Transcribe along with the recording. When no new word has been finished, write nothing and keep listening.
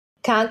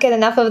Can't get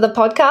enough of the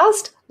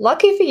podcast?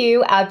 Lucky for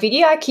you, our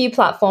Beauty IQ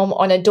platform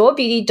on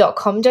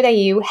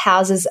adorebeauty.com.au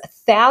houses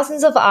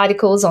thousands of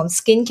articles on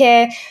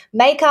skincare,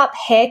 makeup,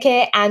 hair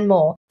care, and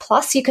more.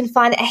 Plus, you can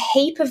find a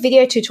heap of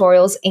video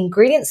tutorials,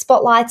 ingredient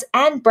spotlights,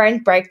 and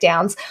brand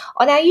breakdowns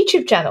on our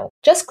YouTube channel.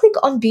 Just click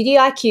on Beauty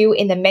IQ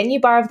in the menu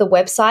bar of the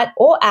website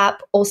or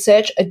app, or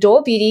search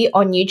Adore Beauty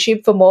on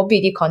YouTube for more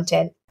beauty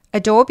content.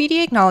 Adore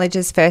Beauty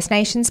acknowledges First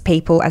Nations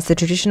people as the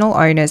traditional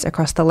owners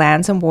across the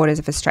lands and waters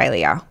of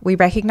Australia. We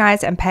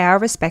recognise and pay our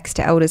respects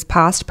to elders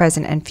past,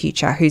 present and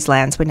future whose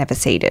lands were never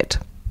ceded.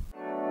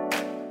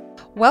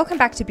 Welcome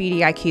back to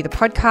Beauty IQ, the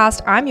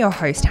podcast. I'm your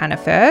host, Hannah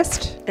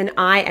First. And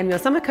I am your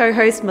summer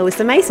co-host,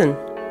 Melissa Mason.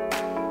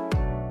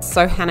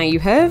 So, Hannah, you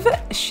have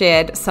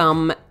shared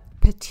some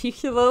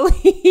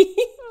particularly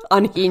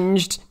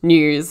unhinged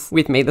news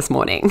with me this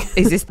morning.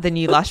 Is this the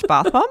new Lush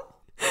bath bomb?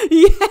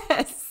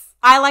 Yes.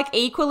 I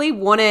equally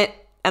want it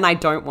and I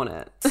don't want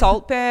it.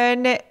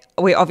 Saltburn,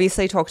 we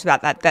obviously talked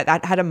about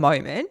that had a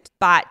moment,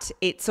 but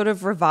it sort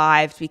of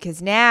revived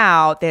because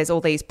now there's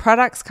all these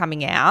products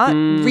coming out.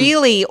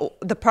 Really,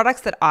 the products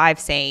that I've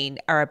seen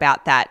are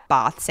about that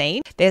bath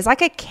scene. There's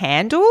like a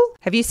candle.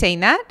 Have you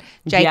seen that?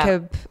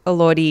 Jacob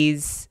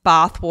Elordi's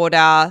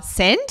bathwater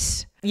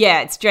scent.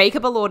 Yeah, it's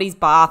Jacob Elordi's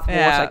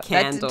bathwater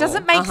candle. That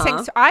doesn't make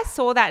sense. I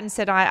saw that and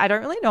said, I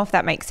don't really know if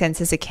that makes sense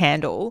as a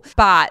candle.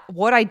 But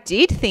what I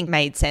did think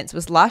made sense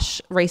was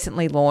Lush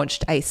recently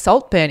launched a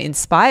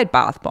Saltburn-inspired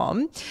bath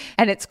bomb.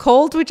 And it's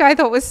called, which I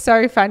thought was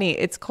so funny,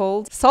 it's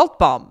called Salt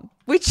Bomb,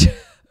 which...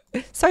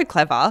 So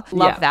clever.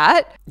 Love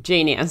that.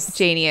 Genius.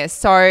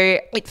 So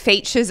it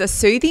features a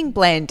soothing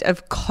blend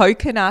of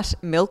coconut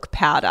milk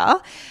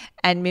powder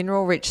and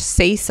mineral-rich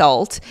sea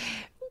salt.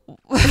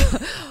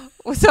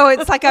 So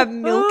it's like a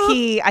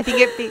milky, I think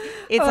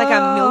it's like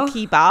a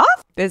milky bath.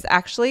 There's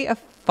actually a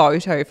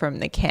photo from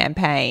the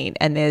campaign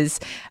and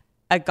there's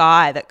a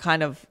guy that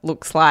kind of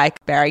looks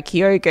like Barry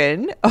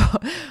Keoghan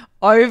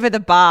over the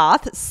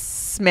bath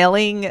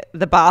smelling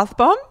the bath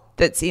bomb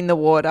that's in the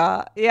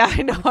water. Yeah,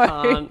 I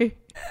know.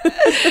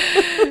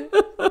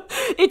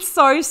 It's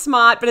so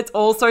smart, but it's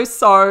also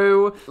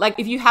so,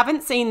 if you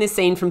haven't seen this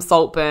scene from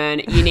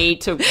Saltburn, you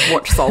need to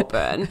watch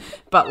Saltburn.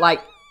 But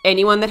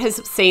anyone that has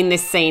seen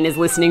this scene is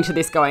listening to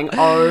this going,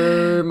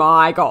 oh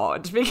my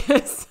God,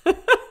 because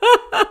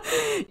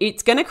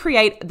it's going to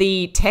create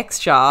the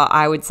texture,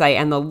 I would say,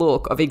 and the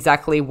look of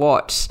exactly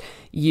what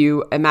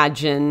you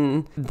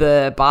imagine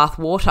the bath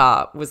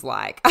water was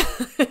like.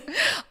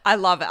 I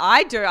love it.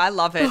 I do. I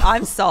love it.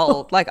 I'm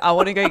sold. I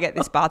want to go get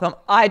this bath bomb.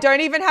 I don't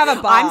even have a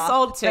bath.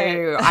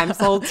 I'm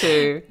sold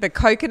too. The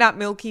coconut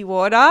milky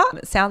water.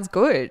 It sounds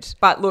good.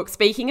 But look,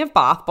 speaking of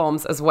bath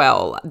bombs as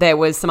well, there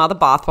was some other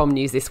bath bomb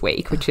news this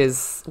week, which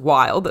is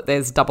wild that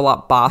there's double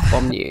up bath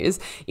bomb news,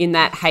 in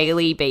that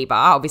Hailey Bieber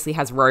obviously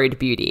has Road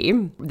Beauty.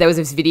 There was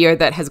this video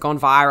that has gone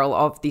viral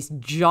of this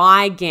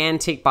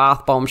gigantic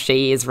bath bomb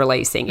she is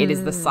releasing. It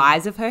is the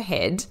size of her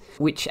head,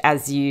 which,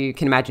 as you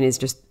can imagine, is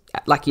just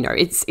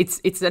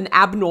it's an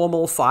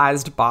abnormal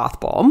sized bath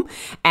bomb,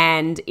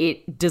 and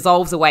it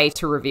dissolves away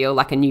to reveal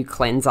a new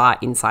cleanser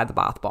inside the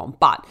bath bomb.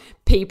 But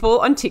people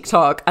on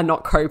TikTok are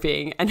not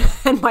coping, and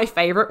my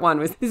favorite one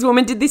was this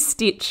woman did this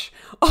stitch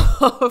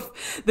of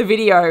the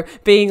video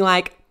being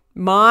like,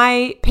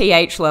 my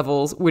pH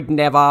levels would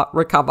never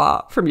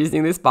recover from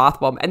using this bath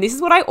bomb. And this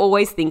is what I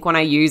always think when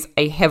I use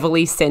a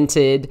heavily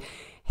scented,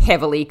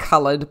 heavily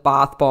coloured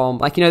bath bomb,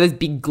 those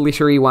big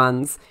glittery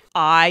ones.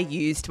 I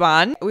used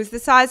one. It was the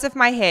size of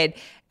my head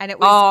and it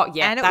was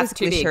that's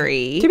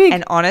glittery. Too big.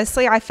 And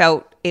honestly, I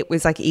felt it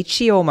was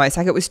itchy almost,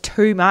 it was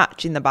too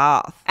much in the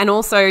bath. And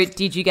also,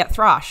 did you get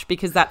thrush?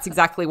 Because that's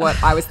exactly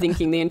what I was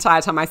thinking the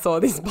entire time I saw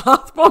this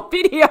bath bomb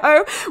video.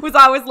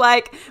 I was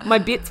like, my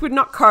bits would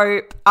not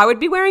cope. I would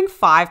be wearing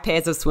 5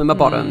 pairs of swimmer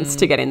bottoms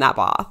to get in that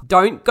bath.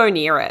 Don't go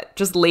near it.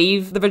 Just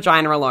leave the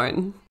vagina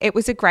alone. It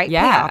was a great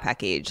PR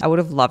package. I would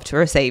have loved to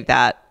receive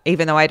that.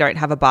 Even though I don't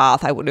have a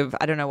bath, I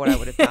don't know what I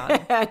would have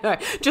done. No,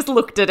 just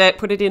looked at it,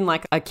 put it in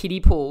a kiddie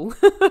pool.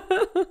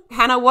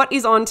 Hannah, what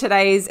is on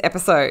today's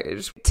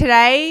episode?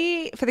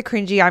 Today, for the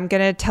cringy, I'm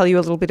going to tell you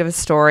a little bit of a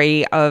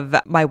story of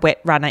my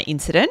wet runner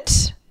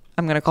incident.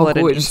 I'm going to call it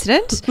an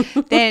incident.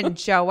 Then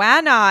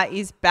Joanna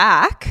is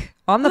back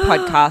on the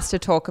podcast to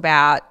talk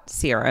about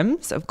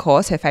serums, of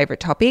course, her favourite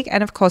topic,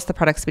 and of course the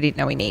products we didn't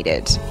know we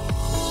needed.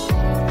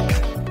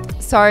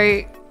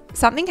 So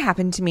something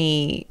happened to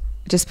me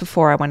just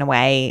before I went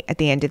away at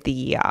the end of the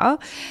year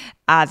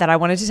that I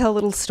wanted to tell a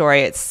little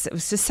story. It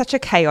was just such a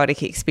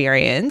chaotic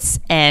experience,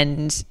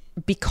 and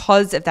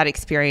because of that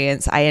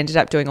experience, I ended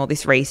up doing all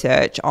this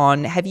research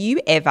on, have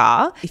you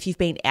ever, if you've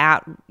been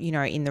out,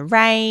 in the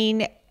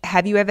rain,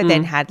 have you ever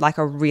then had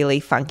a really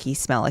funky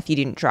smell if you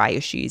didn't dry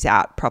your shoes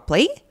out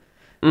properly?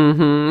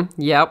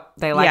 Mm-hmm. Yep.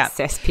 They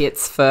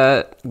cesspits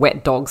for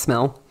wet dog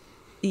smell.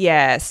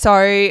 Yeah,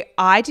 so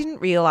I didn't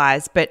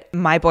realize, but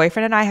my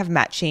boyfriend and I have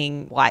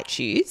matching white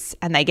shoes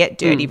and they get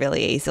dirty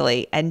really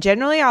easily. And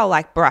generally I'll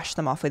like brush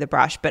them off with a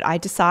brush, but I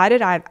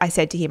decided, I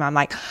said to him, I'm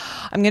like,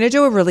 I'm going to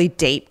do a really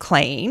deep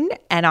clean.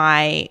 And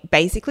I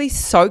basically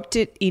soaked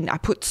it in, I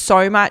put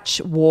so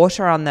much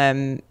water on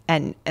them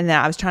and then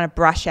I was trying to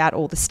brush out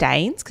all the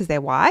stains because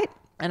they're white.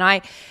 And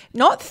I,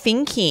 not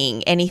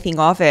thinking anything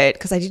of it,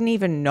 because I didn't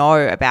even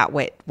know about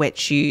wet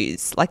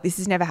shoes. Like this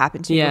has never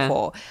happened to me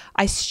before.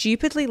 I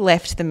stupidly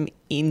left them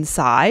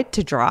inside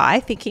to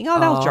dry, thinking, oh,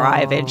 they'll dry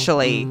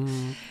eventually.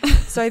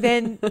 So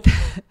then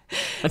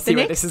the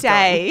next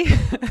day,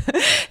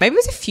 maybe it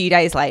was a few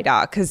days later,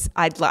 because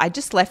I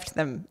just left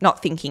them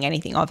not thinking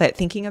anything of it,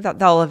 thinking of that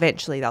they'll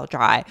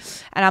dry.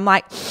 And I'm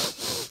like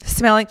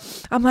smelling.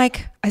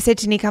 I said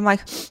to Nick, I'm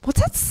like, what's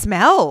that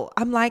smell?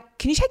 I'm like,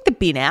 can you take the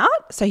bin out?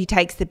 So he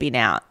takes the bin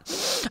out.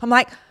 I'm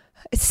like,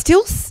 it's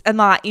still, and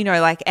like, you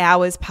know, like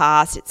hours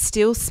passed, it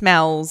still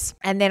smells.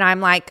 And then I'm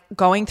like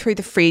going through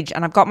the fridge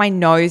and I've got my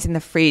nose in the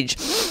fridge,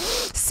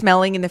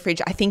 smelling in the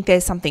fridge. I think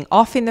there's something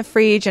off in the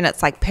fridge and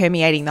it's like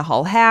permeating the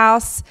whole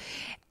house.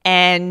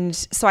 And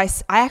so I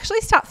actually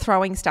start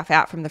throwing stuff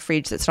out from the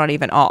fridge that's not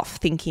even off,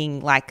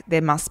 thinking like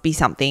there must be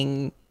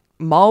something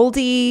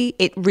moldy.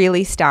 It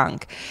really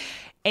stunk.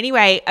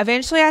 Anyway,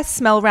 eventually I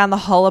smell around the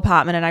whole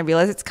apartment and I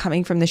realize it's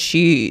coming from the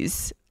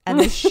shoes. And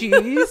the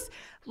shoes,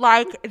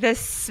 like the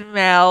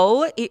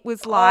smell, it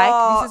was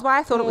like, this is why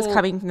I thought it was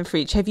coming from the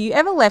fridge. Have you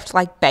ever left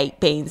like baked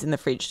beans in the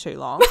fridge too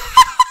long?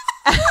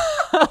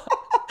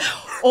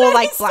 Or that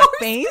like black so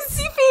beans.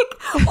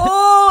 Specific.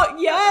 Oh,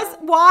 yes.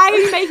 Why are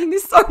you making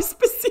this so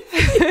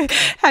specific?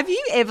 Have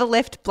you ever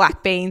left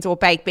black beans or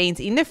baked beans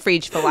in the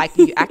fridge for like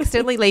you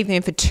accidentally leave them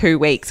in for 2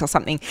 weeks or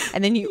something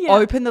and then you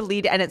open the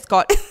lid and it's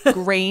got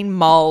green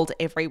mold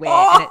everywhere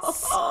and it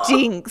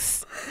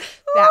stinks?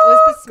 That was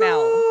the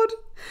smell. God.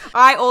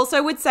 I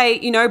also would say,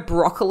 you know,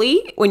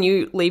 broccoli, when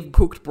you leave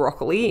cooked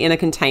broccoli in a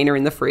container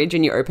in the fridge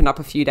and you open up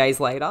a few days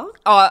later.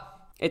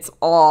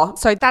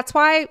 So that's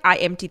why I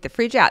emptied the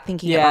fridge out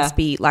thinking it must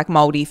be like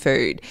moldy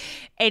food.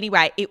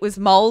 Anyway, it was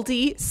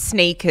moldy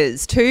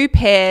sneakers, 2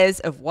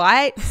 pairs of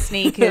white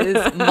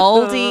sneakers,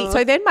 moldy.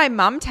 So then my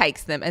mum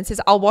takes them and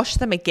says, I'll wash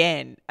them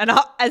again. And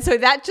so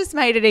that just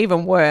made it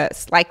even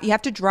worse. Like you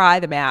have to dry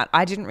them out.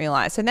 I didn't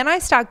realize. So then I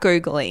start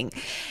Googling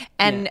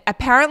and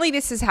apparently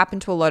this has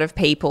happened to a lot of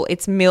people.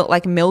 It's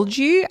like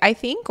mildew, I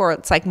think, or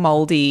it's like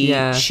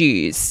moldy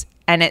shoes.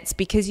 And it's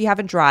because you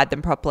haven't dried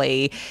them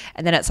properly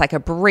and then it's like a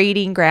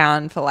breeding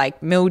ground for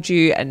like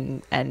mildew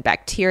and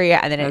bacteria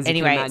and then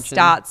it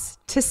starts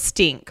to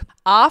stink.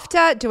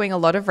 After doing a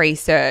lot of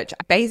research,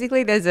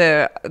 basically there's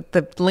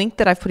the link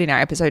that I've put in our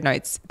episode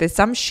notes, there's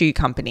some shoe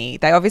company.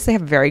 They obviously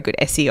have very good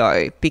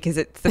SEO because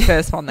it's the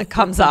first one that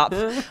comes up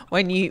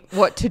when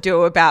what to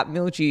do about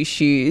mildew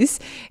shoes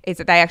is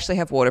that they actually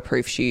have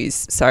waterproof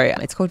shoes. So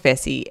it's called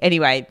Vessi.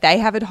 Anyway, they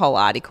have a whole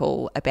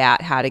article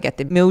about how to get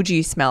the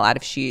mildew smell out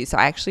of shoes. So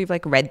I actually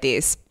like read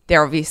this.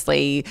 They're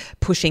obviously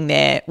pushing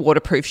their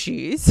waterproof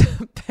shoes.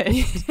 But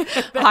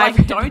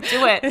like, don't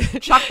do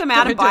it. Chuck them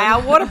out and buy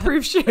our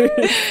waterproof shoes.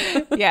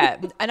 Yeah.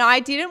 And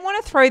I didn't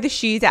want to throw the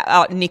shoes out.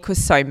 Oh, Nick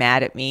was so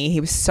mad at me.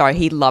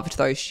 He loved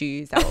those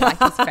shoes. They were like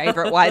his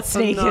favorite white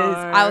sneakers. No.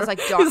 I was like,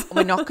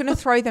 we're not going to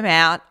throw them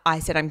out. I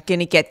said, I'm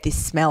going to get this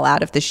smell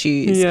out of the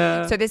shoes.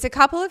 Yeah. So there's a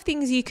couple of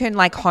things you can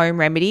like home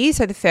remedy.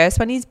 So the first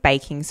one is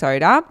baking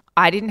soda.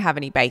 I didn't have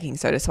any baking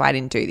soda, so I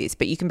didn't do this.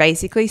 But you can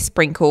basically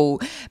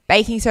sprinkle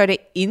baking soda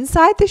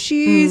inside the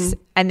shoes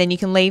and then you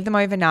can leave them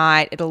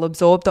overnight. It'll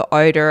absorb the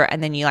odor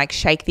and then you like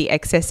shake the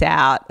excess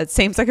out. It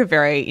seems like a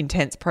very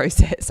intense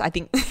process. I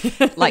think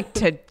like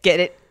to get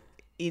it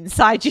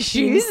inside your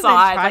shoes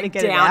inside, like to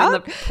get down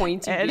in the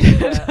pointy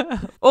bit.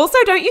 Also,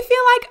 don't you feel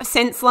like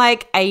since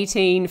like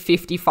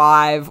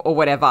 1855 or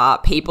whatever,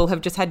 people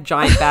have just had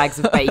giant bags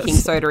of baking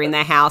soda in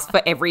their house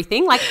for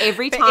everything? Like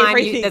every time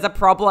there's a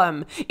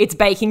problem, it's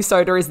baking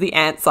soda is the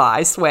answer,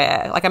 I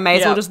swear. Like I may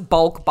as well just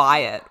bulk buy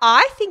it.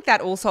 I think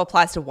that also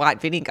applies to white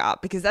vinegar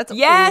because that's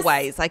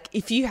always like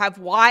if you have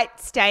white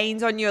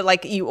stains on your,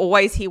 like you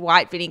always hear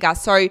white vinegar.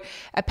 So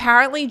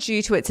apparently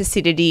due to its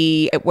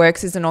acidity, it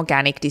works as an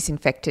organic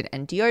disinfectant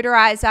and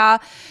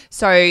deodorizer.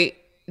 So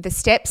the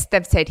steps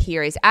they've said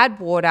here is add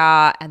water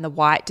and the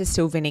white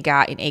distilled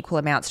vinegar in equal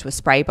amounts to a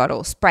spray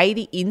bottle. Spray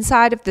the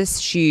inside of the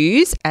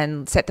shoes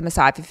and set them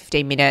aside for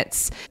 15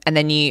 minutes. And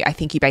then I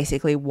think you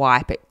basically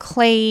wipe it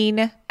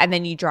clean and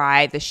then you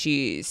dry the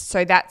shoes.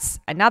 So that's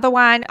another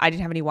one. I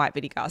didn't have any white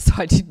vinegar, so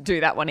I didn't do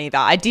that one either.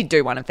 I did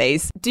do one of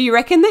these. Do you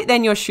reckon that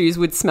then your shoes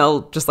would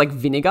smell just like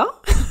vinegar?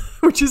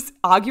 Which is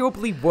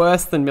arguably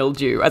worse than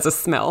mildew as a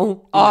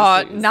smell.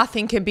 Oh,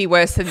 nothing can be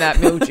worse than that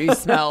mildew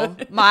smell.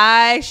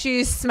 My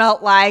shoes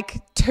smelt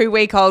like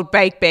 2-week-old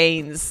baked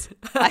beans.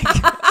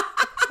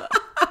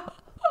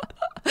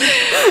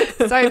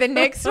 So the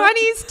next one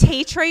is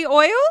tea tree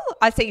oil.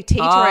 I think tea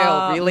tree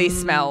oil really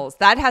smells.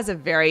 That has a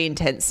very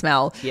intense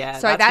smell. Yeah,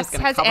 so that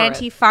has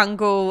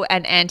antifungal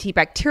and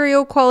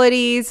antibacterial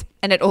qualities,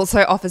 and it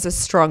also offers a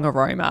strong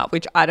aroma,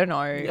 which I don't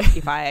know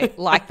if I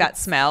like that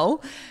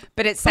smell.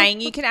 But it's saying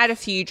you can add a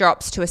few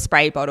drops to a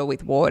spray bottle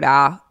with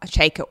water,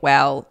 shake it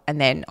well, and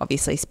then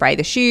obviously spray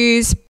the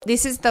shoes.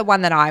 This is the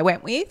one that I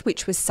went with,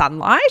 which was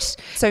sunlight.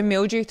 So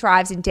mildew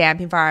thrives in damp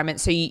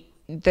environments. So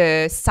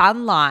the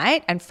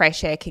sunlight and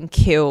fresh air can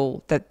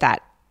kill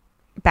that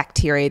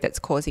bacteria that's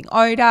causing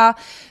odor.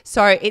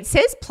 So it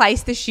says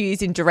place the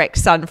shoes in direct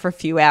sun for a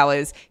few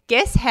hours.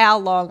 Guess how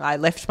long I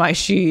left my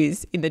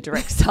shoes in the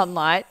direct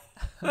sunlight?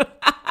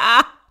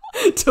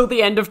 Till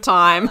the end of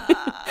time.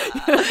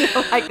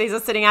 Like these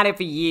are sitting out here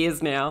for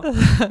years now.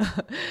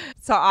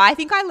 So I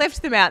think I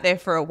left them out there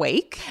for a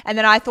week, and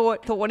then I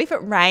thought, what if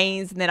it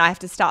rains and then I have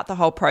to start the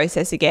whole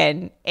process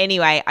again?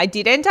 Anyway, I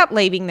did end up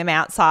leaving them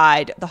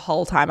outside the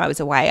whole time I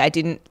was away. I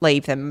didn't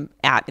leave them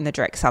out in the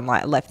direct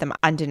sunlight. I left them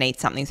underneath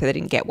something so they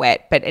didn't get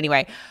wet. But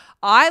anyway,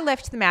 I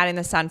left them out in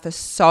the sun for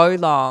so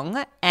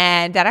long,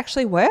 and that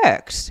actually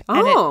worked.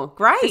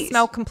 Great. The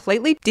smell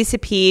completely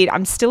disappeared.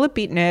 I'm still a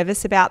bit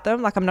nervous about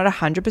them. Like, I'm not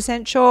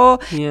 100% sure.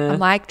 Yeah. I'm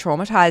like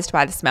traumatized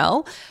by the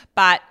smell,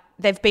 but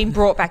they've been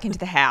brought back into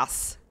the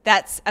house.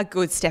 That's a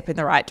good step in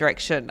the right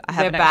direction. I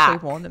haven't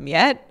actually worn them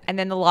yet. And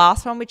then the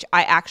last one, which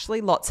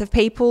lots of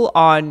people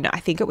on,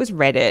 I think it was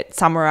Reddit,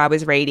 somewhere I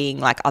was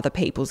reading like other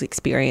people's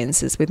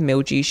experiences with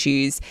mildew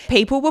shoes.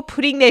 People were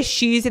putting their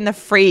shoes in the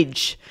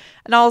fridge.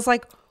 And I was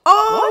like,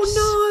 oh, what?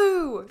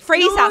 No. The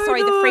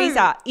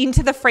freezer.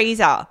 Into the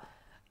freezer.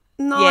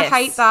 No, Yes. I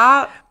hate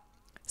that.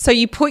 So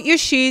you put your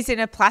shoes in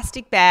a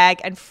plastic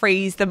bag and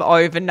freeze them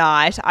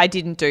overnight. I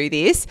didn't do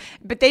this.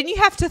 But then you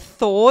have to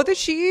thaw the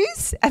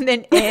shoes and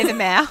then air them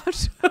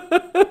out.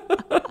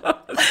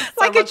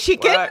 Like a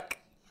chicken.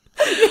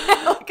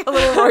 Yeah, like a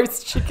little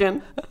roast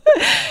chicken.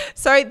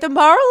 So the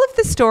moral of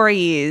the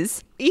story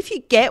is, if you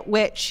get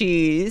wet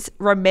shoes,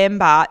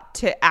 remember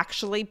to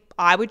actually,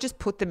 I would just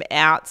put them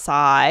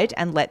outside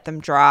and let them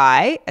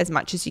dry as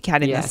much as you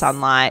can in the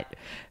sunlight,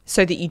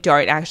 so that you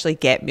don't actually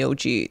get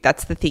mildew.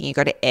 That's the thing. You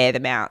got to air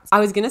them out. I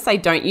was going to say,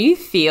 don't you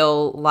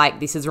feel like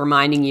this is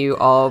reminding you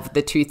of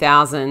the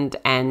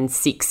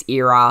 2006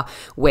 era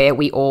where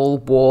we all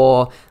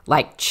wore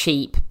like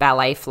cheap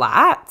ballet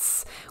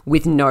flats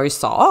with no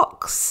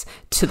socks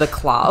to the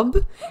club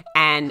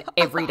and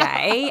every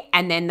day,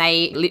 and then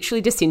they literally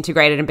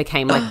disintegrated and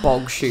became like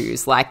bog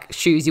shoes, like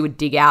shoes you would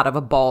dig out of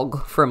a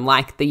bog from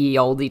like the ye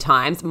olde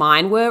times.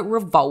 Mine were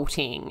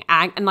revolting,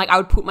 and like I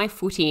would put my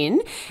foot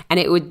in and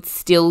it would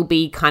still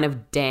be kind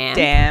of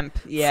damp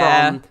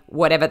from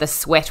whatever the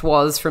sweat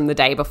was from the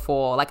day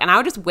before. Like, and I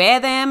would just wear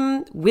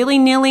them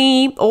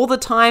willy-nilly all the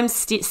time,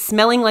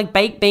 smelling like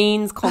baked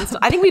beans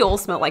constantly. I think we all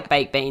smelled like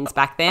baked beans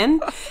back then.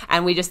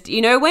 And we just,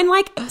 you know, when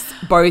like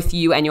both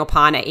you and your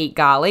partner eat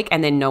garlic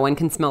and then no one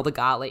can smell the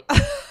garlic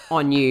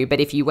on you, but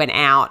if you went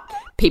out,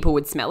 people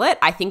would smell it.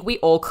 I think we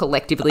all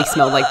collectively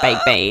smelled like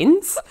baked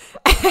beans,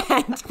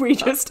 and we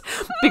just,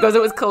 because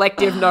it was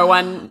collective, no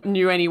one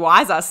knew any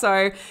wiser.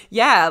 So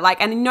yeah, like,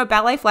 and you know,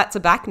 ballet flats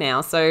are back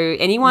now. So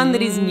anyone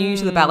that is new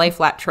to the ballet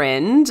flat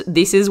trend,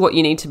 this is what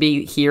you need to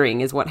be hearing,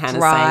 is what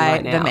Hannah's saying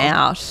right now. Them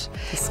out.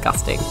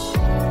 Disgusting.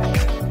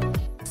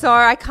 So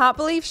I can't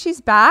believe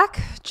she's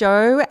back.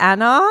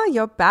 Joanna,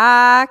 you're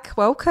back.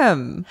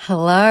 Welcome.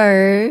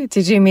 Hello.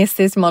 Did you miss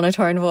this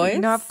monotone voice?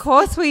 No, of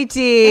course we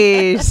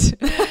did.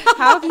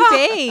 How have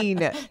you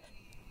been?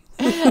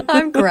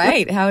 I'm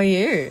great. How are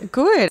you?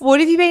 Good.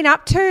 What have you been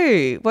up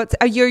to?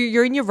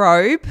 You're in your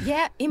robe?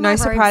 Yeah, in my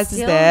no robe surprises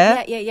still.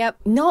 there. Yeah.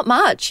 Not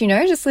much, you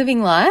know, just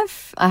living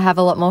life. I have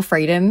a lot more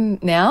freedom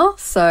now,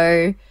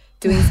 so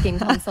doing skin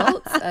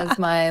consults as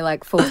my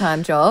like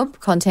full-time job,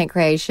 content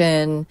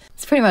creation.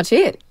 It's pretty much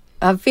it.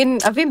 I've been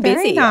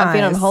busy. Nice. I've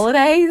been on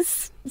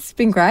holidays. It's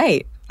been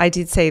great. I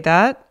did see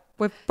that.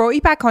 We've brought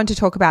you back on to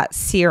talk about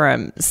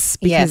serums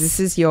because Yes. this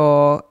is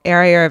your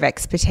area of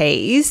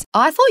expertise.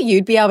 I thought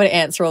you'd be able to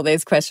answer all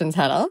these questions,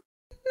 Hannah.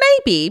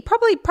 Maybe,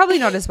 probably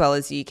not as well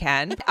as you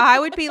can. I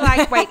would be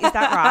like, wait, is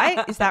that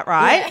right? Is that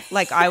right? Yeah.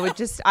 Like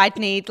I'd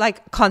need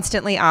like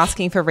constantly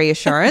asking for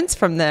reassurance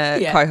from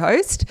the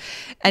co-host.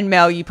 And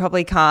Mel, you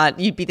probably can't.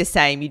 You'd be the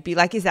same. You'd be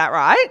like, is that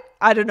right?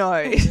 I don't know.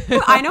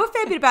 I know a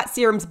fair bit about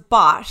serums,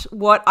 but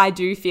what I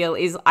do feel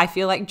is I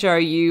feel like, Jo,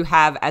 you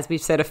have, as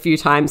we've said a few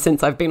times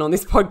since I've been on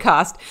this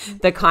podcast,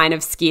 the kind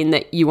of skin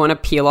that you want to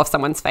peel off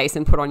someone's face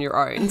and put on your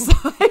own. So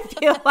I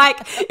feel like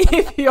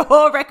if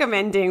you're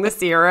recommending the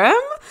serum,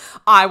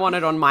 I want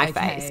it on my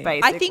face,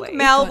 basically. I think,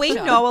 Mel, we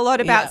Gotcha. know a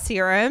lot about Yeah.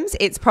 serums.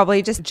 It's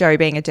probably just Jo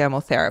being a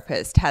dermal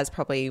therapist has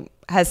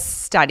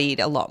studied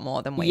a lot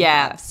more than we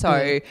have.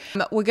 So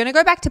we're going to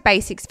go back to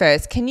basics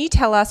first. Can you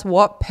tell us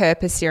what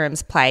purpose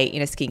serums play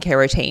in a skincare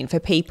routine for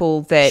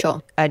people that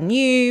are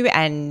new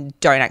and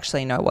don't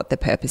actually know what the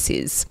purpose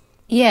is?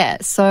 Yeah,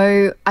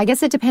 so I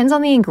guess it depends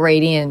on the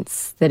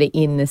ingredients that are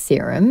in the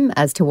serum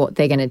as to what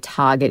they're going to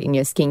target in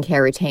your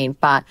skincare routine.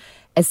 But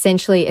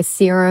essentially, a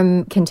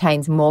serum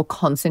contains more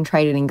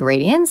concentrated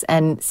ingredients,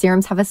 and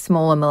serums have a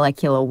smaller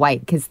molecular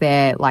weight because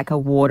they're like a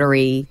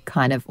watery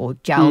kind of or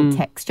gel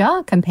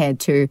texture compared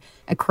to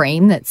a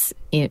cream that's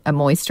a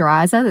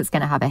moisturizer that's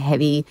going to have a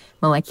heavy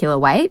molecular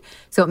weight.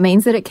 So it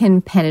means that it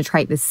can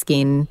penetrate the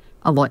skin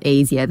a lot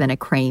easier than a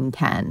cream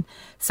can.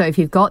 So if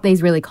you've got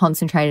these really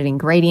concentrated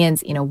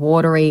ingredients in a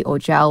watery or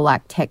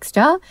gel-like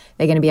texture,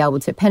 they're going to be able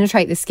to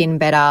penetrate the skin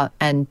better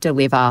and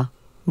deliver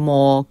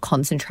more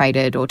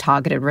concentrated or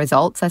targeted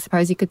results, I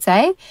suppose you could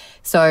say.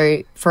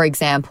 So, for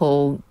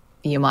example,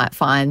 you might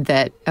find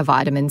that a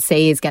vitamin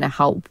C is going to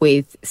help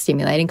with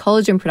stimulating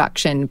collagen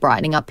production,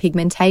 brightening up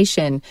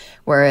pigmentation,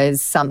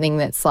 whereas something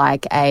that's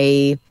like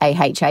a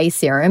AHA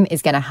serum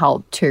is going to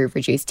help to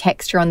reduce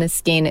texture on the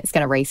skin. It's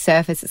going to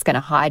resurface, it's going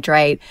to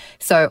hydrate.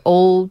 So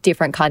all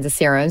different kinds of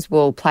serums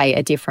will play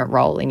a different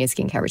role in your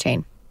skincare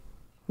routine.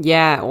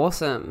 Yeah,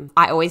 awesome.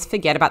 I always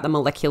forget about the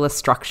molecular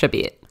structure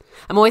bit.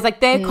 I'm always like,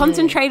 they're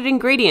concentrated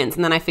ingredients,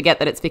 and then I forget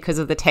that it's because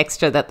of the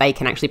texture that they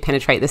can actually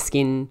penetrate the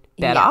skin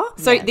better. Yeah,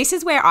 so this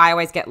is where I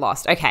always get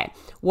lost. Okay,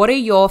 what are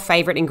your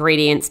favorite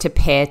ingredients to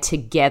pair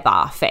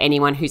together for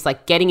anyone who's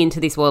like getting into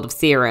this world of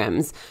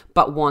serums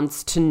but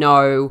wants to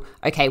know,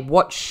 okay,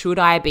 what should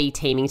I be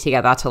teaming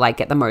together to like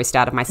get the most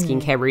out of my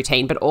skincare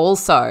routine? But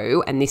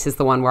also, and this is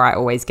the one where I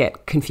always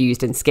get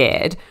confused and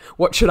scared,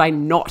 what should I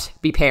not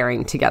be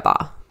pairing together?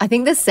 I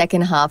think the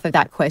second half of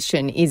that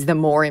question is the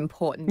more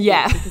important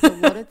thing, because a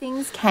lot of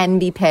things can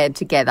be paired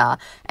together.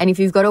 And if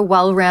you've got a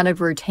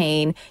well-rounded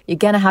routine, you're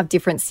going to have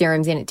different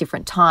serums in at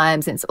different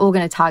times, and it's all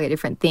going to target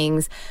different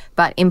things.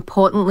 But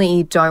importantly,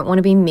 you don't want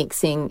to be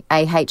mixing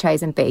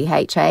AHAs and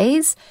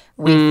BHAs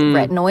with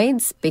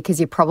retinoids, because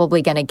you're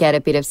probably going to get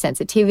a bit of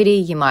sensitivity.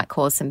 You might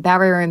cause some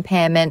barrier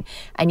impairment,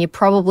 and you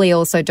probably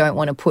also don't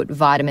want to put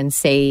vitamin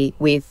C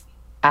with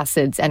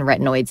acids and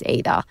retinoids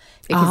either,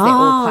 because they're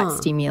all quite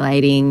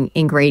stimulating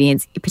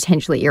ingredients,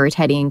 potentially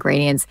irritating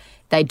ingredients.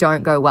 They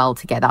don't go well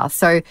together.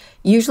 So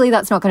usually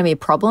that's not going to be a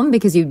problem,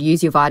 because you'd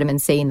use your vitamin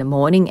C in the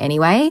morning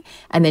anyway,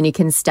 and then you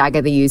can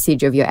stagger the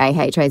usage of your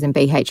AHAs and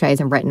BHAs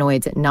and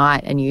retinoids at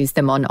night and use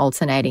them on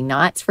alternating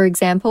nights, for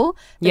example.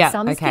 But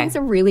some skins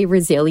are really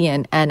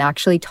resilient and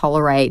actually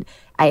tolerate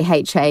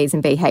AHAs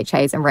and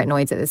BHAs and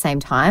retinoids at the same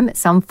time.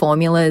 Some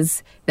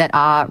formulas that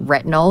are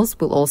retinols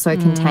will also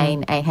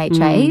contain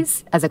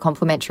AHAs as a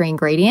complementary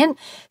ingredient.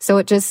 So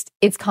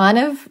it's kind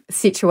of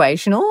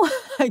situational,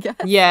 I guess.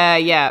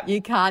 Yeah.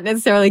 You can't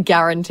necessarily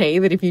guarantee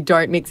that if you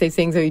don't mix these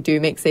things or you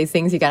do mix these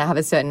things, you're going to have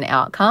a certain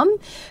outcome.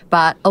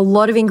 But a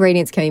lot of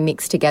ingredients can be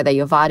mixed together.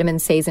 Your vitamin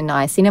C's and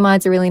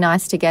niacinamides are really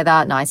nice together.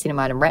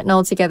 Niacinamide and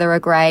retinol together are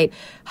great.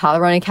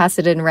 Hyaluronic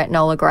acid and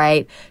retinol are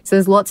great. So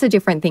there's lots of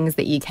different things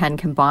that you can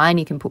combine.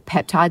 You can put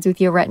peptides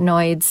with your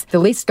retinoids. The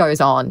list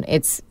goes on.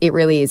 It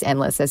really is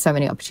endless. There's so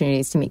many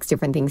opportunities to mix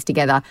different things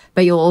together,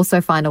 but you'll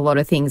also find a lot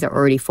of things are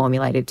already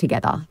formulated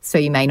together. So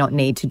you may not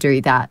need to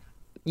do that.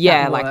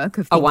 That work like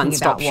of a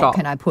one-stop shop. What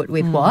can I put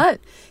with what?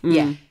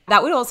 Yeah.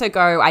 That would also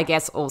go, I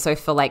guess, also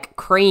for like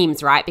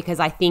creams, right? Because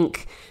I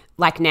think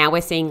like now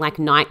we're seeing like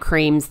night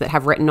creams that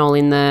have retinol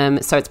in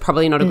them. So it's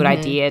probably not a good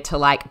idea to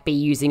like be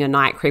using a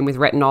night cream with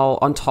retinol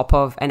on top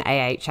of an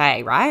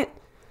AHA, right?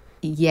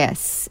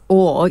 Yes,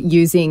 or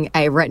using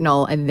a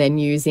retinol and then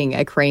using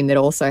a cream that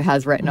also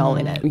has retinol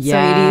in it.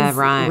 Yeah,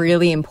 so it is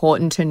really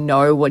important to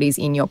know what is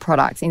in your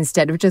products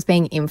instead of just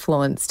being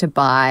influenced to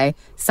buy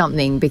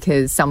something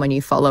because someone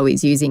you follow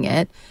is using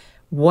it.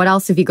 What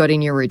else have you got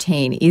in your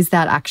routine? Is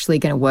that actually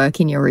going to work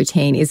in your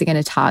routine? Is it going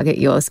to target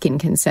your skin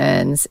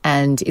concerns?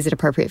 And is it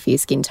appropriate for your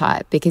skin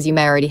type? Because you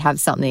may already have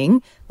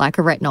something like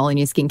a retinol in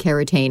your skincare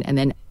routine, and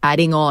then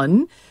adding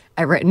on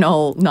a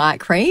retinol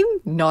night cream,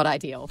 not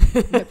ideal.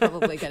 You're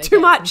probably going to Too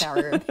get much. some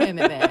barrier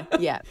impairment there.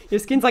 Yeah. Your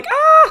skin's like,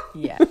 ah!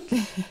 Yeah.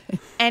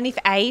 And if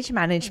age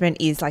management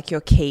is like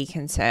your key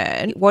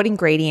concern, what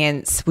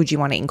ingredients would you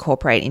want to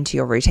incorporate into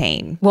your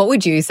routine? What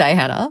would you say,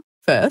 Hannah,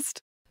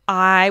 first?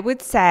 I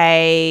would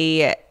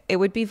say it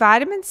would be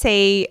vitamin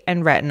C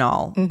and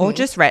retinol, or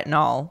just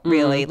retinol,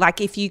 really. Like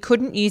if you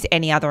couldn't use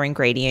any other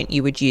ingredient,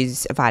 you would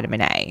use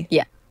vitamin A.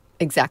 Yeah,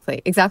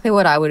 exactly. Exactly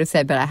what I would have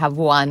said, but I have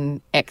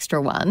one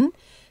extra one.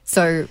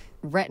 So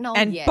retinol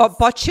and yes.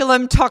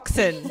 Botulinum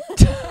toxin,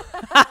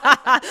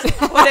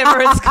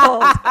 whatever it's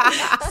called.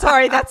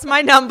 Sorry, that's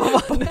my number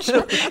one. Is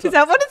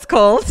that what it's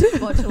called?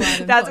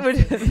 That's what.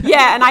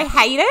 Yeah, and I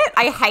hate it.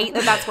 I hate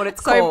that that's what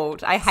it's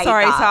called. I hate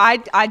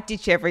that. So I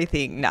ditch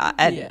everything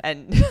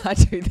and I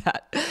do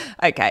that.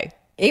 Okay.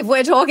 If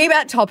we're talking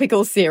about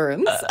topical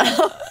serums,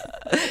 we're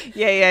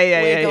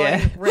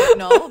going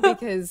retinol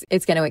because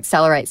it's going to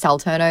accelerate cell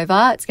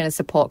turnover. It's going to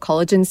support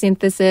collagen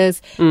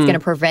synthesis. It's going to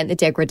prevent the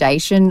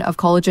degradation of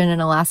collagen and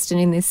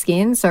elastin in the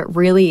skin. So it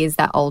really is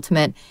that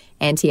ultimate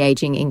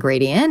anti-aging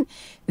ingredient.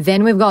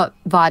 Then we've got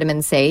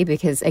vitamin C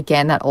because,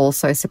 again, that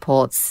also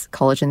supports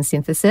collagen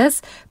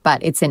synthesis,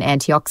 but it's an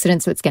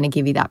antioxidant, so it's going to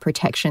give you that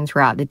protection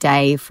throughout the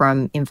day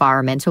from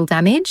environmental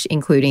damage,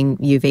 including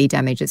UV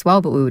damage as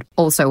well, but we would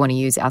also want to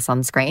use our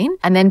sunscreen.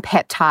 And then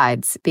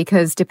peptides,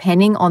 because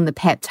depending on the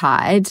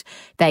peptide,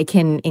 they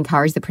can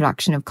encourage the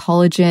production of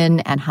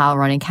collagen and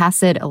hyaluronic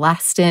acid,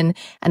 elastin,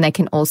 and they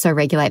can also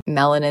regulate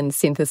melanin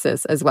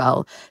synthesis as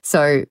well,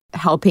 so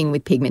helping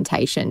with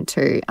pigmentation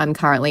too. I'm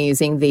currently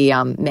using the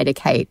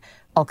Medicate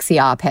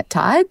Oxy-R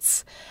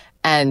peptides,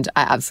 and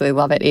I absolutely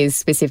love it. It is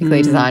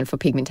specifically designed for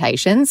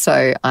pigmentation,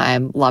 so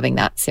I'm loving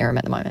that serum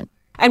at the moment.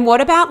 And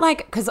what about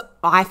because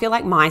I feel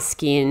like my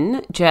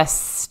skin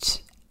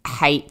just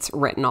hates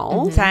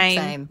retinol.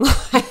 Same.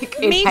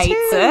 It Me hates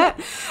too. it,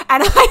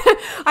 and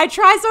I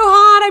try so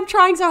hard. I'm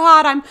trying so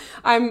hard.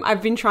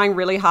 I've been trying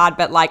really hard,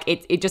 but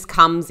it just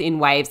comes in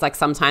waves. Like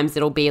sometimes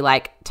it'll be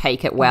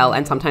take it well,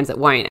 and sometimes it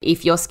won't.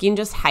 If your skin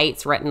just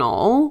hates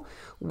retinol,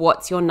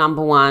 what's your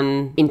number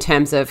one in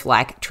terms of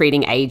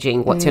treating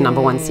aging? What's your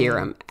number one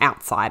serum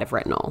outside of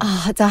retinol?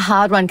 Oh, it's a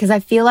hard one because I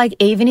feel like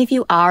even if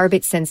you are a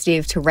bit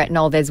sensitive to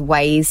retinol, there's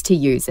ways to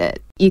use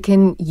it. You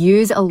can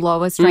use a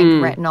lower strength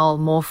retinol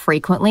more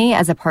frequently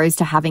as opposed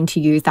to having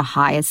to use the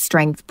highest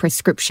strength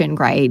prescription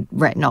grade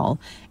retinol.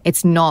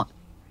 It's not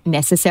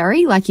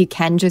necessary. You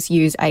can just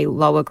use a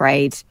lower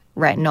grade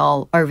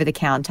retinol over the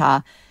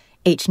counter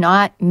each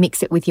night,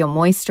 mix it with your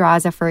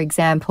moisturizer, for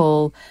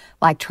example,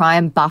 try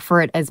and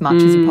buffer it as much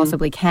as you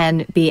possibly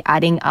can, be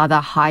adding other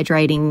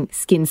hydrating,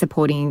 skin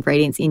supporting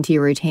ingredients into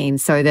your routine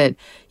so that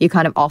you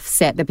kind of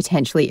offset the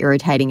potentially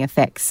irritating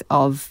effects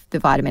of the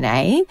vitamin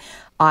A.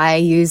 I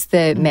use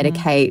the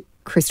Medicate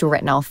Crystal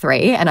Retinol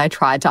 3 and I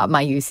tried to up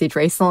my usage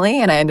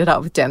recently and I ended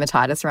up with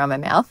dermatitis around my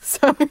mouth.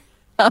 So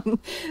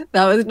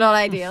that was not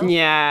ideal.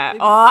 Yeah.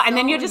 And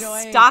then you're just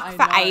annoying. stuck I for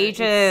know. ages.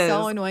 It's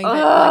so annoying.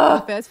 But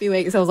for the first few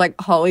weeks, I was like,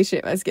 holy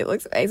shit, my skin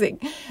looks amazing.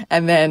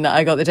 And then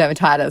I got the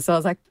dermatitis. So I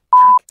was like,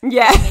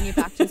 yeah. and then you're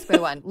back to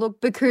square one.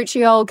 Look,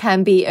 bakuchiol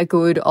can be a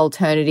good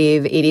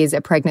alternative. It is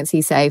a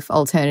pregnancy-safe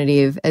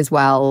alternative as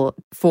well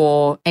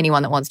for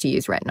anyone that wants to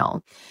use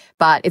retinol.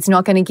 But it's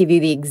not going to give you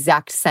the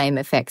exact same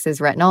effects as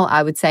retinol.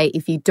 I would say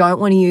if you don't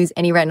want to use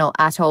any retinol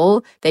at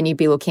all, then you'd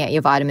be looking at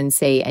your vitamin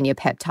C and your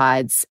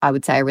peptides, I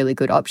would say are really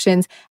good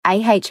options.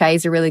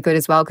 AHAs are really good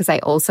as well because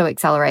they also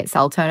accelerate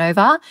cell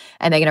turnover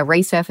and they're going to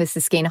resurface the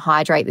skin,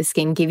 hydrate the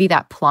skin, give you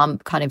that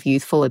plump kind of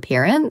youthful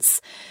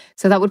appearance.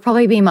 So that would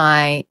probably be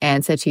my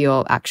answer to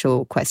your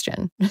actual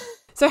question.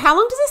 So how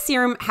long does a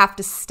serum have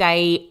to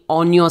stay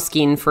on your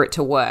skin for it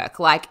to work?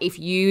 If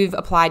you've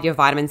applied your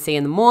vitamin C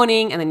in the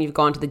morning and then you've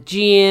gone to the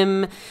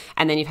gym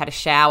and then you've had a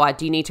shower,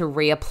 do you need to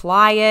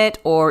reapply it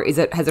or has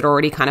it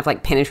already kind of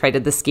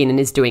penetrated the skin and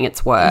is doing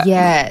its work?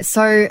 Yeah.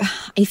 So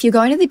if you're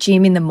going to the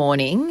gym in the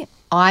morning,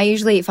 I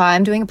usually, if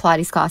I'm doing a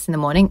Pilates class in the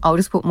morning, I'll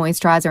just put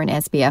moisturizer and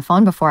SPF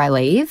on before I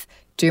leave,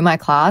 do my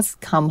class,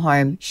 come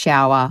home,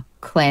 shower,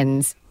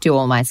 cleanse, do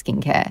all my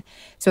skincare.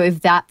 So if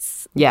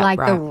that's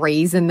the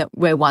reason that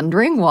we're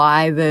wondering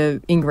why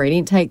the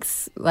ingredient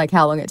takes,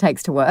 how long it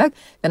takes to work,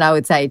 then I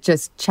would say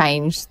just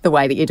change the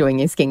way that you're doing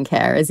your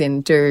skincare, as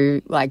in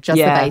do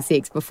the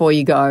basics before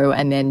you go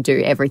and then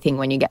do everything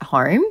when you get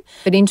home.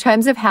 But in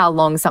terms of how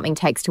long something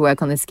takes to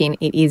work on the skin,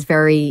 it is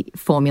very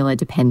formula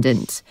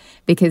dependent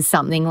because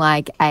something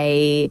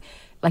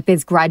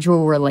there's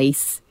gradual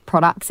release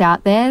products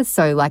out there.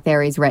 So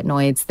there is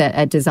retinoids that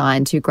are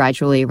designed to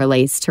gradually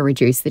release to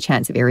reduce the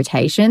chance of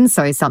irritation.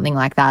 So something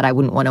like that, I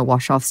wouldn't want to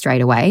wash off straight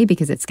away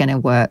because it's going to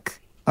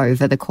work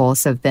over the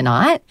course of the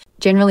night.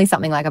 Generally,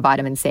 something like a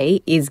vitamin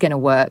C is going to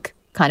work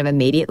kind of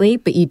immediately,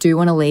 but you do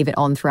want to leave it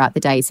on throughout the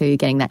day so you're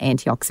getting that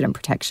antioxidant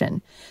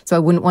protection. So I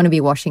wouldn't want to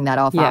be washing that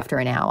off after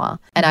an hour.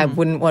 And I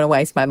wouldn't want to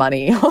waste my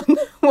money on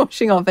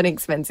washing off an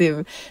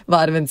expensive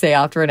vitamin C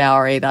after an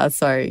hour either.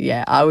 So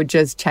yeah, I would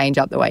just change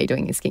up the way you're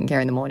doing your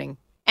skincare in the morning.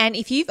 And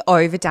if you've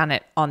overdone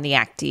it on the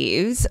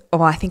actives,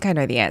 I think I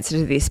know the answer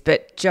to this,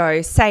 but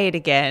Jo, say it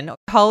again.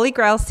 Holy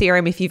Grail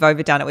serum if you've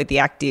overdone it with the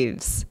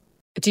actives.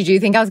 Did you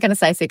think I was going to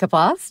say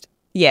Cicaplast?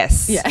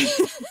 Yes. Yeah.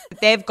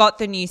 They've got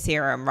the new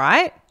serum,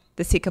 right?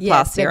 The Cicaplast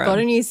yes, serum. They've got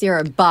a new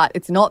serum, but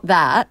it's not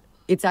that.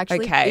 It's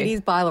actually, it is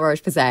by La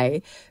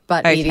Roche-Posay,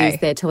 but it is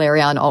their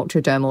Toleriane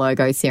Ultra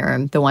Dermalogo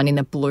serum, the one in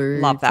the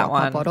blue Love that drop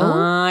one.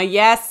 bottle.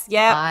 Yes,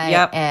 yep,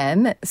 I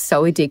am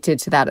so addicted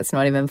to that. It's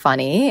not even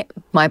funny.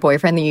 My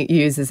boyfriend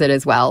uses it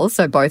as well,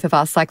 so both of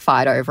us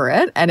fight over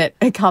it, and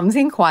it comes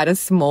in quite a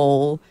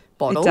small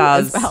bottle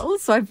as well.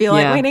 So I feel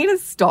like we need to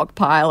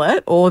stockpile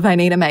it or they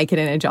need to make it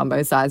in a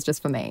jumbo size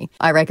just for me.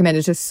 I recommend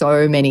it to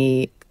so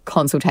many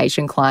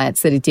consultation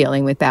clients that are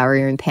dealing with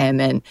barrier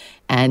impairment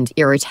and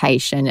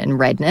irritation and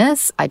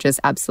redness. I just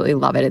absolutely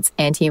love it. It's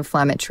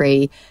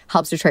anti-inflammatory,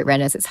 helps to treat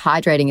redness. It's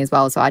hydrating as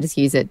well. So I just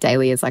use it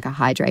daily as a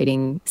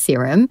hydrating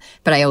serum,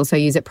 but I also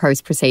use it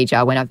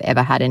post-procedure when I've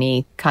ever had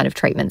any kind of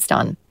treatments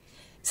done.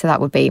 So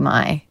that would be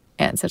my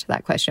answer to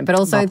that question. But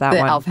also the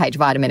Alpha H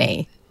vitamin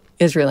E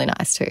is really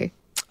nice too.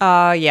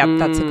 Oh, yeah,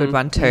 that's a good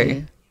one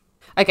too.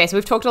 Okay, so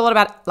we've talked a lot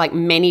about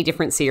many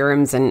different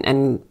serums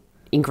and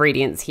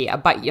ingredients here,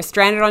 but you're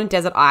stranded on a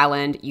desert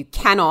island. You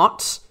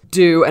cannot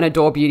do an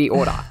Adore Beauty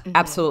order.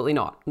 Absolutely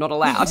not. Not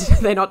allowed.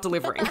 They're not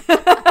delivering.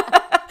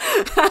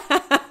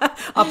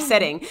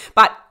 Upsetting.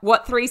 But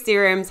what 3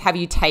 serums have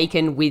you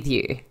taken with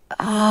you?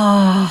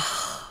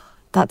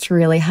 That's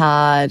really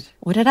hard.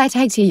 What did I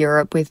take to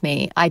Europe with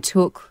me? I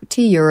took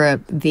to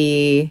Europe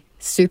the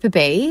Super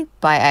B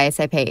by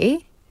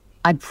ASAP.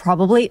 I'd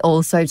probably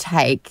also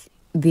take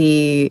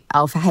the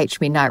Alpha H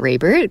Midnight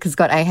Reboot because it's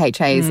got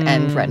AHAs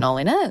and retinol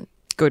in it.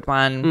 Good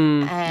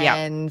one.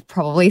 And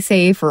probably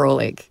C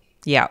Ferulic.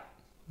 Yeah.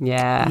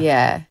 Yeah.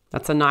 Yeah.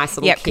 That's a nice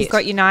little Yep, kit. you've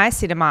got your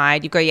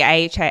niacinamide, you've got your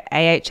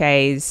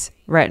AHAs,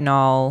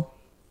 retinol,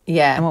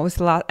 Yeah. and what was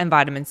the last? And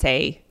vitamin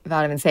C.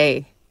 Vitamin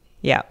C.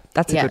 Yeah,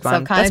 that's a Yeah. good So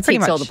one. I've kind That's of pretty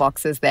ticked much all the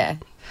boxes there.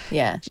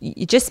 Yeah.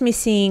 You're just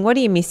missing. What are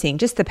you missing?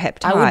 Just the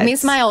peptides. I would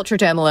miss my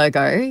Ultradermal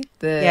Ergo,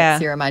 the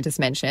serum I just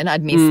mentioned.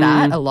 I'd miss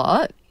that a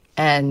lot.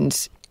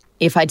 And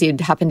if I did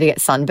happen to get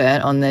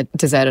sunburnt on the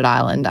deserted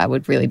island, I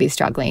would really be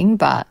struggling.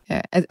 But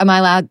am I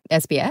allowed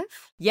SPF?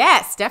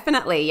 Yes,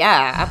 definitely.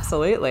 Yeah,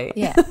 absolutely.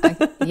 Yeah.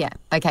 Okay. Yeah.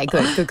 Okay,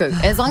 good.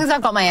 As long as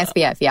I've got my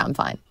SPF, yeah, I'm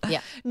fine.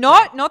 Yeah.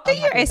 Not that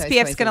your happy with those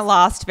SPF's going to choices.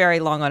 last very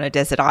long on a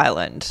desert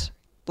island.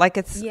 Like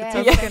it's only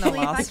going to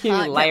last. You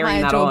Can't get layering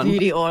my that Adore on.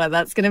 beauty order.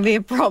 That's going to be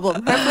a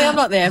problem. Hopefully, I'm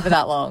not there for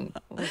that long.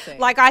 We'll see.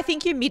 Like I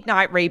think your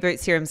midnight reboot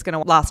serum's going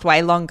to last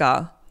way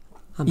longer.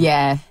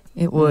 Yeah,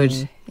 it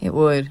would. It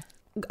would.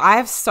 I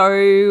have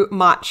so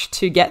much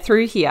to get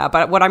through here,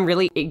 but what I'm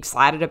really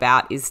excited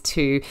about is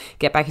to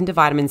get back into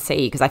vitamin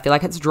C because I feel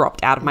like it's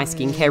dropped out of my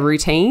skincare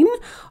routine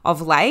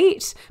of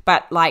late.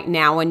 But like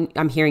now when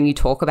I'm hearing you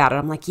talk about it,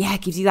 I'm like, yeah, it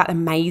gives you that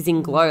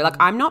amazing glow. Like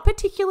I'm not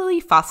particularly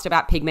fussed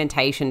about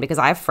pigmentation because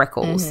I have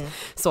freckles.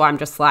 So I'm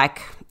just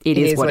like, it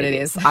is what it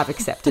is. I've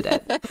accepted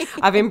it.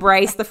 I've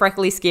embraced the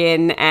freckly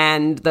skin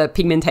and the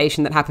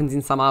pigmentation that happens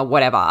in summer,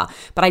 whatever.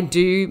 But I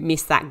do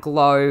miss that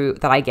glow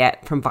that I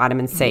get from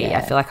vitamin C. Yeah.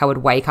 I feel like I would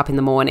wake up in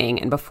the morning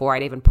and before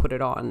I'd even put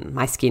it on,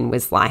 my skin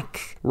was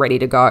like ready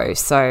to go.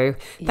 So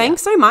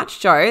thanks so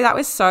much, Jo. That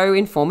was so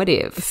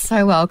informative.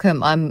 So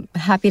welcome. I'm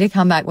happy to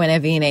come back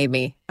whenever you need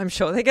me. I'm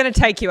sure they're going to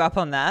take you up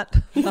on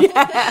that.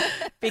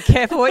 Be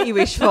careful what you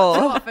wish for.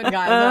 Often,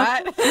 guys, all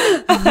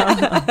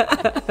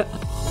right?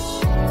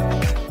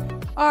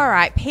 All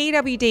right,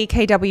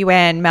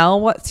 PWDKWN.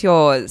 Mel, what's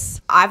yours?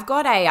 I've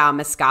got a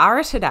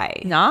mascara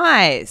today.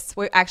 Nice.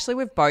 We've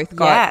both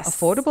got Yes.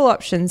 affordable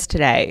options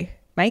today.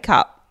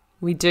 Makeup.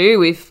 We do.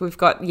 We've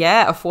got,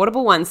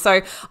 affordable ones.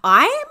 So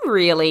I'm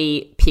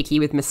really picky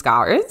with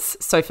mascaras.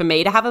 So for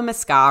me to have a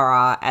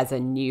mascara as a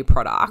new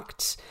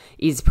product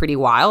is pretty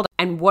wild.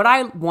 And what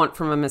I want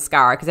from a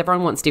mascara, because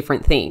everyone wants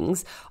different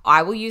things,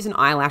 I will use an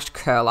eyelash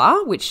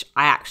curler, which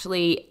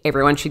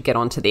everyone should get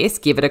onto this.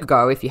 Give it a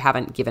go if you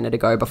haven't given it a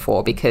go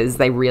before, because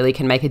they really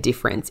can make a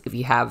difference if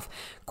you have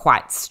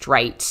quite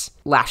straight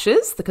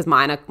lashes, because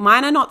mine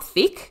are not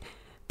thick,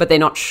 but they're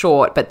not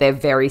short, but they're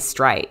very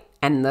straight.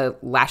 And the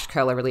lash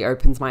curler really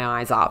opens my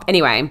eyes up.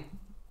 Anyway,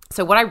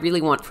 so what I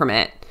really want from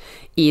it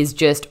is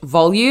just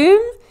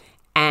volume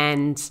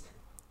and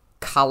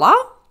color.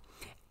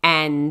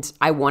 And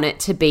I want it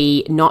to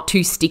be not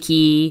too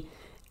sticky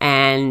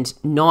and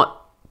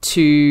not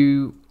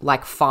too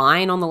like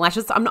fine on the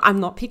lashes. I'm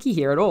not picky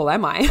here at all,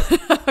 am I?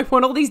 I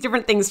want all these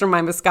different things from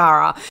my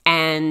mascara.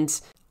 And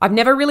I've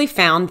never really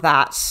found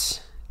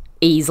that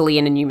easily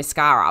in a new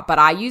mascara. But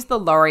I used the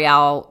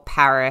L'Oreal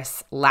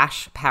Paris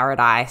Lash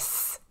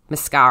Paradise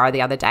mascara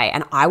the other day,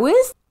 and I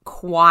was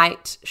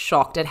quite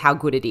shocked at how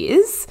good it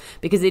is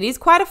because it is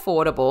quite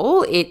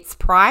affordable. It's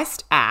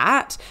priced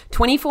at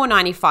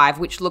 $24.95,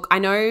 which look, I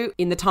know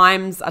in the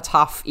times a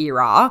tough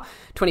era,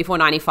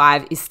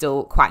 $24.95 is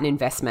still quite an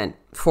investment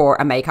for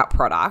a makeup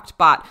product.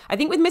 But I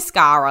think with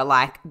mascara,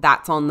 like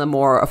that's on the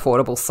more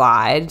affordable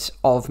side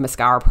of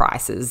mascara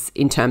prices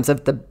in terms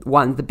of the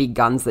big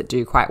guns that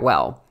do quite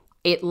well.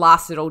 It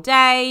lasted all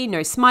day,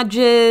 no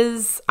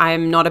smudges.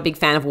 I'm not a big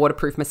fan of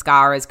waterproof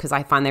mascaras because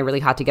I find they're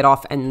really hard to get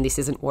off, and this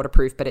isn't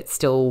waterproof, but it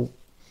still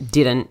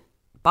didn't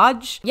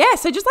budge. Yeah,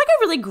 so just like a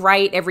really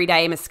great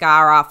everyday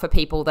mascara for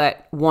people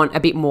that want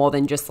a bit more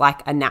than just like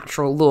a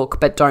natural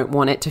look but don't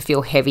want it to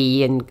feel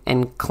heavy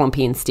and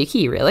clumpy and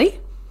sticky, really.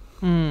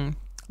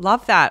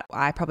 Love that.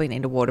 I probably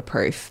need a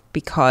waterproof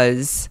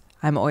because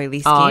I'm oily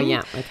skin. Oh,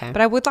 yeah, okay.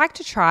 But I would like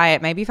to try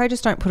it. Maybe if I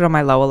just don't put it on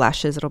my lower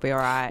lashes, it'll be all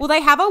right. Well, they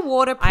have a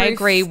waterproof I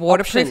agree.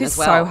 Waterproof option is as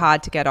well. so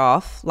hard to get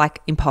off, like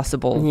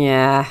impossible.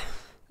 Yeah.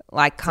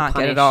 Like can't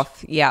get it punish.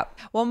 off. Yeah.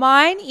 Well,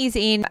 mine is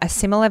in a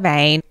similar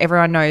vein.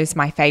 Everyone knows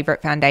my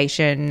favorite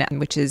foundation,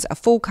 which is a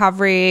full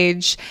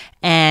coverage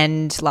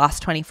and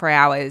lasts 24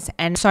 hours.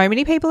 And so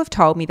many people have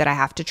told me that I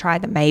have to try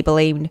the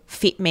Maybelline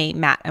Fit Me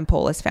Matte and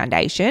Poreless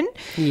Foundation,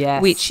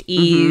 Yes. which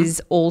is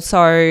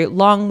also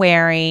long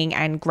wearing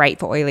and great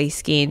for oily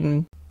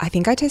skin. I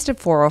think I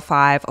tested 4 or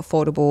 5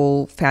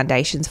 affordable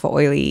foundations for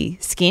oily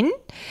skin.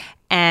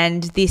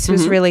 And this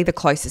was really the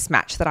closest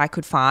match that I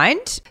could find.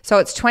 So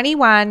it's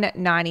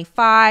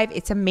 $21.95.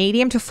 It's a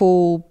medium to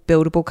full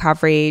buildable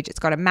coverage. It's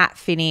got a matte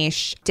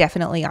finish,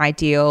 definitely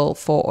ideal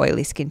for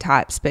oily skin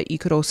types, but you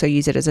could also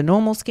use it as a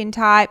normal skin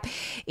type.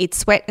 It's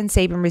sweat and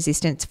sebum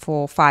resistant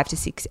for 5 to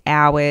 6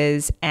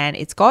 hours. And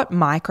it's got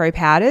micro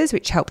powders,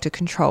 which help to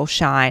control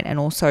shine and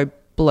also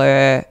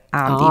blur the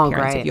appearance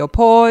great. of your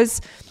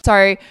pores.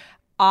 So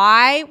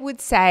I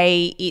would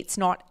say it's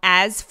not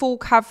as full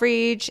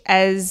coverage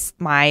as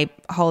my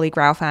Holy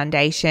Grail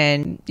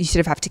foundation. You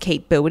sort of have to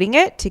keep building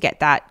it to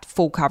get that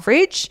full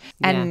coverage.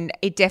 And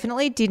it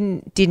definitely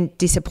didn't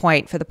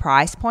disappoint for the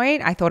price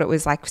point. I thought it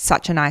was like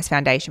such a nice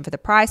foundation for the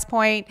price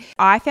point.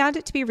 I found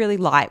it to be really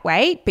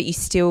lightweight, but you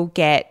still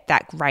get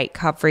that great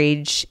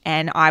coverage.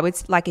 And I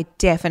would like it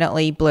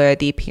definitely blurred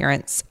the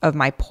appearance of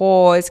my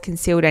pores,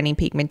 concealed any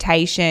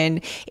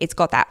pigmentation. It's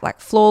got that like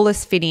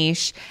flawless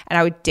finish, and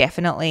I would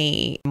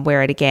definitely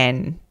wear it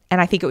again. And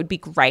I think it would be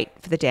great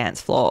for the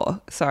dance floor.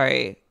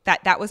 So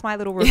that was my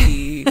little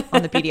review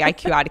on the Beauty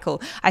IQ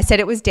article. I said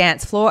it was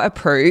dance floor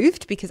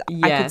approved because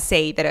I could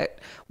see that it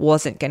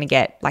wasn't going to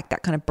get like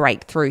that kind of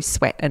breakthrough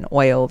sweat and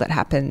oil that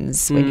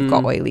happens when you've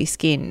got oily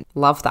skin.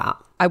 Love that.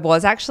 I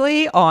was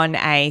actually on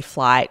a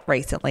flight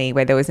recently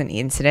where there was an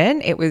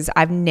incident.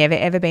 I've never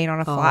ever been on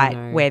a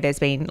flight where there's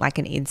been like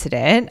an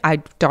incident. I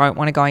don't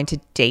want to go into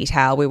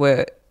detail. We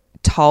were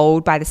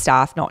told by the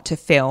staff not to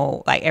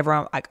film, like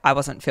everyone, like I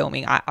wasn't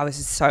filming. I was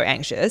just so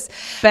anxious.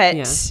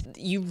 But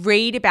you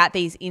read about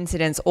these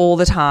incidents all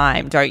the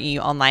time, don't you?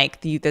 On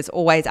like, there's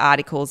always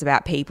articles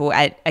about people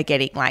are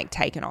getting like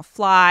taken off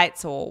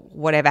flights or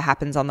whatever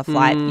happens on the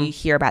flight. You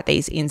hear about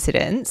these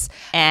incidents.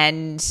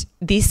 And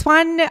this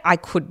one I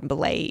couldn't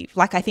believe.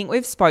 Like I think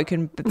we've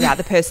spoken about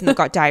the person that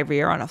got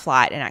diarrhea on a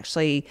flight and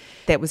actually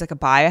there was like a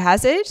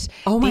biohazard.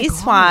 Oh my gosh.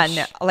 This one,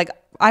 like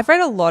I've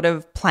read a lot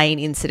of plane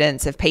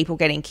incidents of people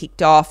getting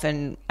kicked off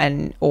and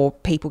or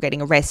people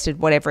getting arrested,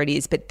 whatever it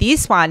is. But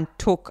this one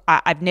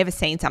I've never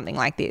seen something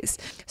like this.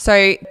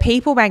 So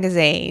People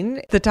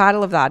magazine, the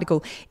title of the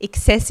article,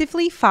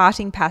 excessively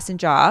farting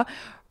passenger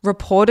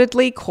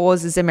reportedly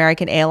causes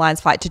American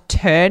Airlines flight to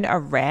turn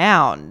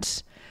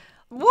around.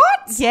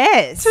 What?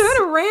 Yes.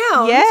 Turn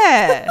around?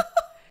 Yeah.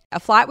 A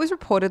flight was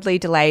reportedly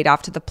delayed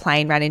after the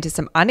plane ran into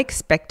some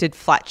unexpected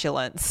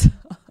flatulence.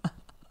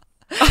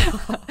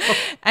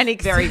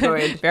 Very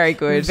good. Very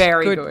good.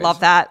 Very good. Love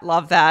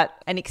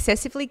that. An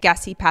excessively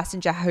gassy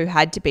passenger who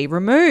had to be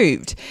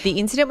removed. The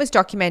incident was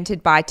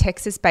documented by a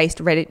Texas-based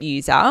Reddit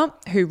user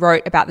who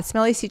wrote about the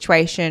smelly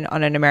situation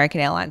on an American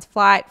Airlines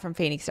flight from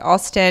Phoenix to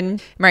Austin.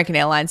 American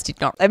Airlines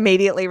did not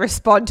immediately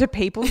respond to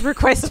people's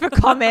request for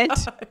comment.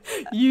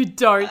 You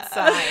don't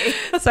say.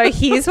 So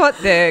here's what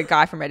the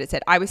guy from Reddit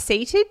said. I was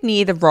seated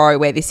near the row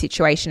where this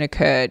situation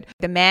occurred.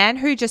 The man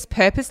who just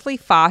purposely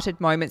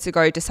farted moments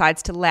ago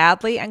decides to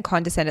loudly and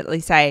condescendingly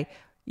say,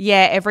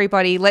 yeah,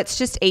 everybody, let's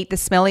just eat the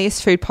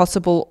smelliest food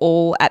possible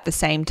all at the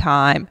same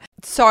time.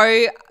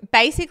 So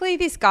basically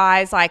this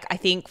guy's like, I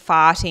think,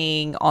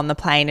 farting on the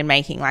plane and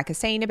making like a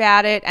scene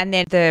about it. And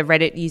then the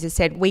Reddit user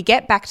said, we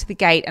get back to the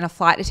gate and a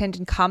flight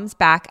attendant comes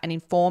back and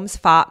informs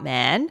Fart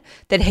Man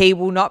that he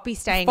will not be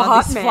staying on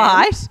this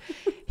flight.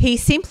 He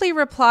simply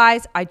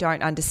replies, I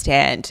don't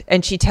understand.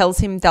 And she tells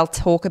him they'll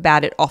talk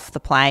about it off the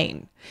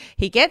plane.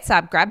 He gets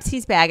up, grabs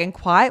his bag and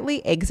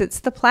quietly exits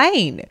the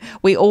plane.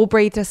 We all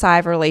breathed a sigh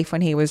of relief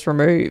when he was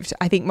removed.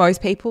 I think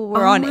most people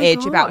were on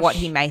edge about what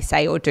he may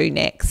say or do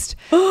next.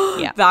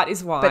 Yeah. That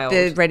is wild. But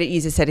the Reddit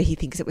user said he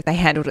thinks they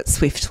handled it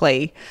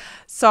swiftly.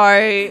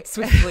 So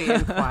swiftly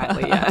and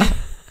quietly, yeah.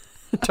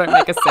 Don't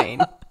make a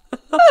scene.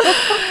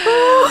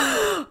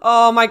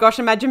 Oh my gosh,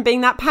 imagine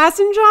being that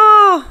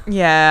passenger.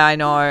 Yeah, I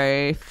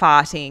know.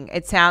 Farting.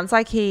 It sounds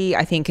like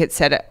I think it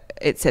said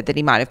that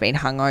he might have been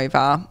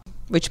hungover,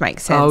 which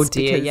makes sense. Oh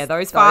dear, yeah,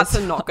 those farts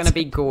are not going to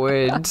be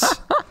good.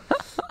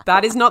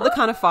 That is not the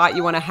kind of fart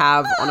you want to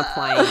have on a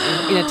plane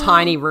in a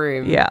tiny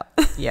room. Yeah.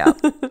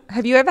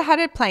 Have you ever had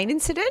a plane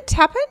incident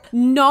happen?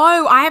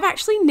 No, I have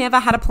actually never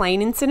had a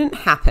plane incident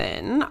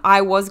happen.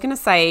 I was going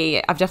to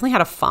say I've definitely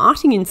had a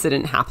farting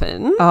incident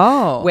happen.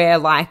 Oh. Where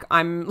like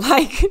I'm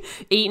like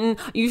eating,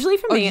 usually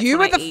for me. You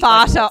were the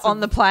farter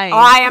on the plane.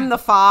 I am the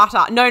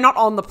farter. No, not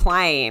on the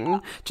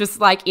plane. Just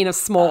like in a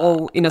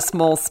small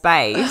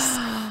space.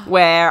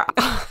 Where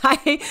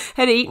I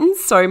had eaten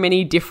so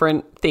many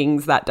different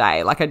things that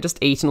day. Like I'd just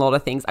eaten a lot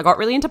of things. I got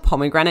really into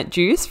pomegranate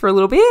juice for a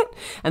little bit,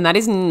 and that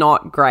is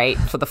not great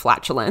for the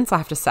flatulence, I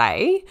have to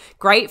say.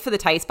 Great for the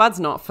taste buds,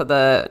 not for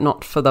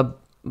the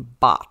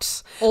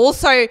butt.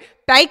 Also,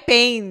 baked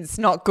beans,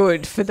 not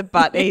good for the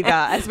butt either,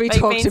 as we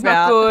talked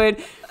about. Not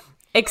good.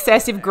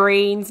 Excessive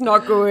greens,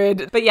 not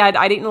good. But yeah,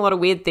 I'd eaten a lot of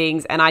weird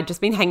things, and I'd just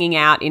been hanging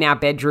out in our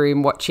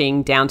bedroom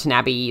watching Downton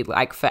Abbey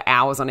like for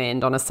hours on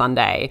end on a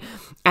Sunday.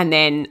 And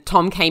then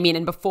Tom came in,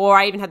 and before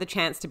I even had the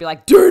chance to be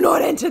like, do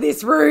not enter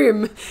this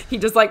room, he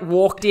just like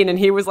walked in and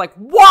he was like,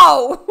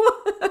 whoa!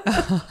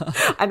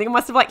 I think it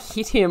must have like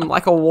hit him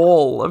like a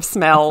wall of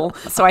smell.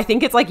 So I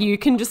think it's like you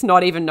can just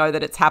not even know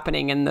that it's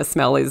happening, and the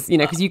smell is,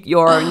 because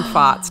your own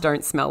farts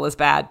don't smell as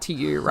bad to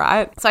you,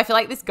 right? So I feel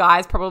like this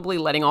guy's probably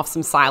letting off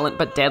some silent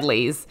but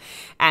deadlies,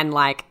 and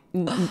like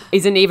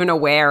isn't even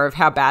aware of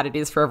how bad it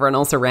is for everyone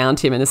else around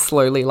him, and is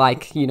slowly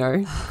like,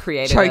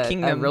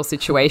 creating a real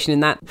situation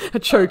in that, a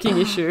choking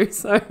issue.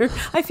 So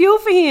I feel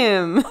for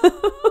him.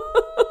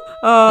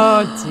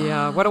 Oh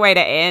dear, what a way to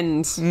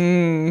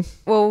end.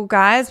 Well,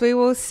 guys, we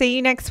will see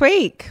you next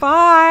week.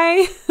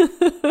 Bye.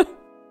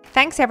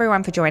 Thanks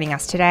everyone for joining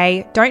us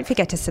today. Don't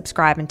forget to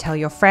subscribe and tell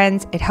your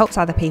friends. It helps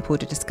other people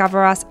to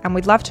discover us, and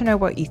we'd love to know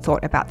what you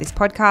thought about this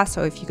podcast.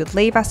 So if you could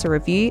leave us a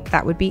review,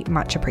 that would be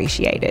much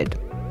appreciated.